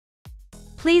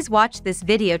Please watch this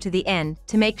video to the end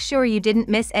to make sure you didn't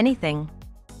miss anything.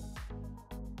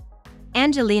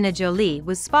 Angelina Jolie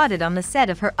was spotted on the set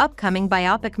of her upcoming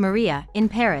biopic Maria in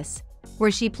Paris, where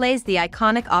she plays the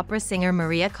iconic opera singer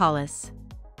Maria Callas.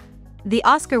 The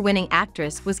Oscar-winning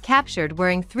actress was captured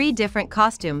wearing 3 different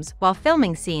costumes while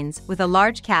filming scenes with a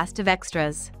large cast of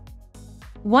extras.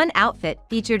 One outfit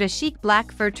featured a chic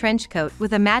black fur trench coat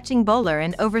with a matching bowler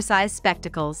and oversized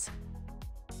spectacles.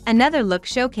 Another look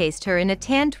showcased her in a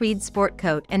tan tweed sport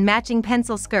coat and matching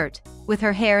pencil skirt, with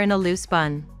her hair in a loose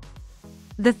bun.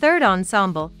 The third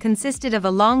ensemble consisted of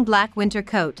a long black winter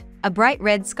coat, a bright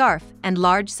red scarf, and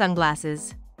large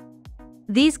sunglasses.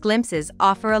 These glimpses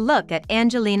offer a look at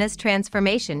Angelina's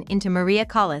transformation into Maria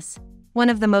Callas,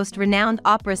 one of the most renowned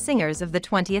opera singers of the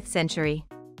 20th century.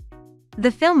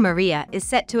 The film Maria is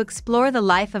set to explore the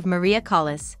life of Maria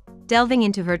Callas, delving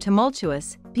into her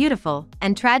tumultuous, beautiful,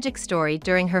 and tragic story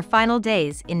during her final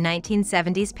days in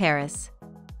 1970s Paris.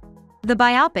 The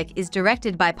biopic is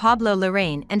directed by Pablo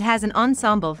Larraín and has an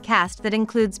ensemble cast that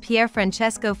includes Pier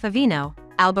Francesco Favino,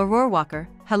 Alba Rohrwacher,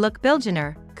 Haluk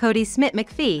Bilginer, Cody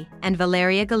Smith-McPhee, and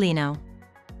Valeria Golino.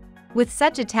 With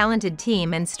such a talented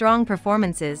team and strong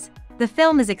performances, the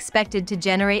film is expected to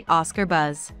generate Oscar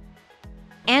buzz.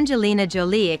 Angelina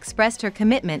Jolie expressed her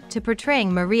commitment to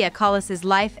portraying Maria Callas's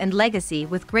life and legacy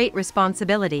with great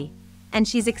responsibility, and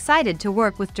she's excited to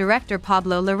work with director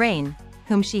Pablo Larraín,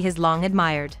 whom she has long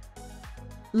admired.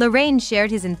 Larraín shared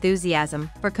his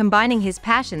enthusiasm for combining his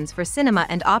passions for cinema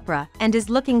and opera and is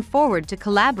looking forward to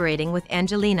collaborating with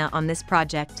Angelina on this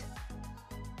project.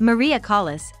 Maria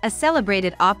Callas, a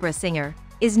celebrated opera singer,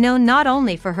 is known not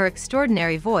only for her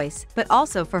extraordinary voice but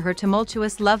also for her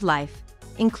tumultuous love life,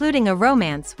 including a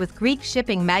romance with Greek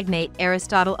shipping magnate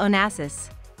Aristotle Onassis.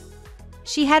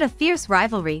 She had a fierce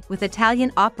rivalry with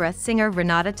Italian opera singer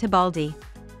Renata Tebaldi.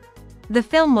 The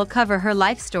film will cover her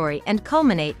life story and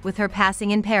culminate with her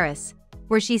passing in Paris,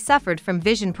 where she suffered from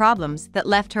vision problems that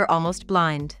left her almost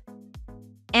blind.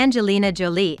 Angelina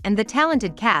Jolie and the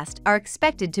talented cast are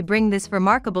expected to bring this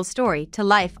remarkable story to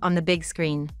life on the big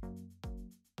screen.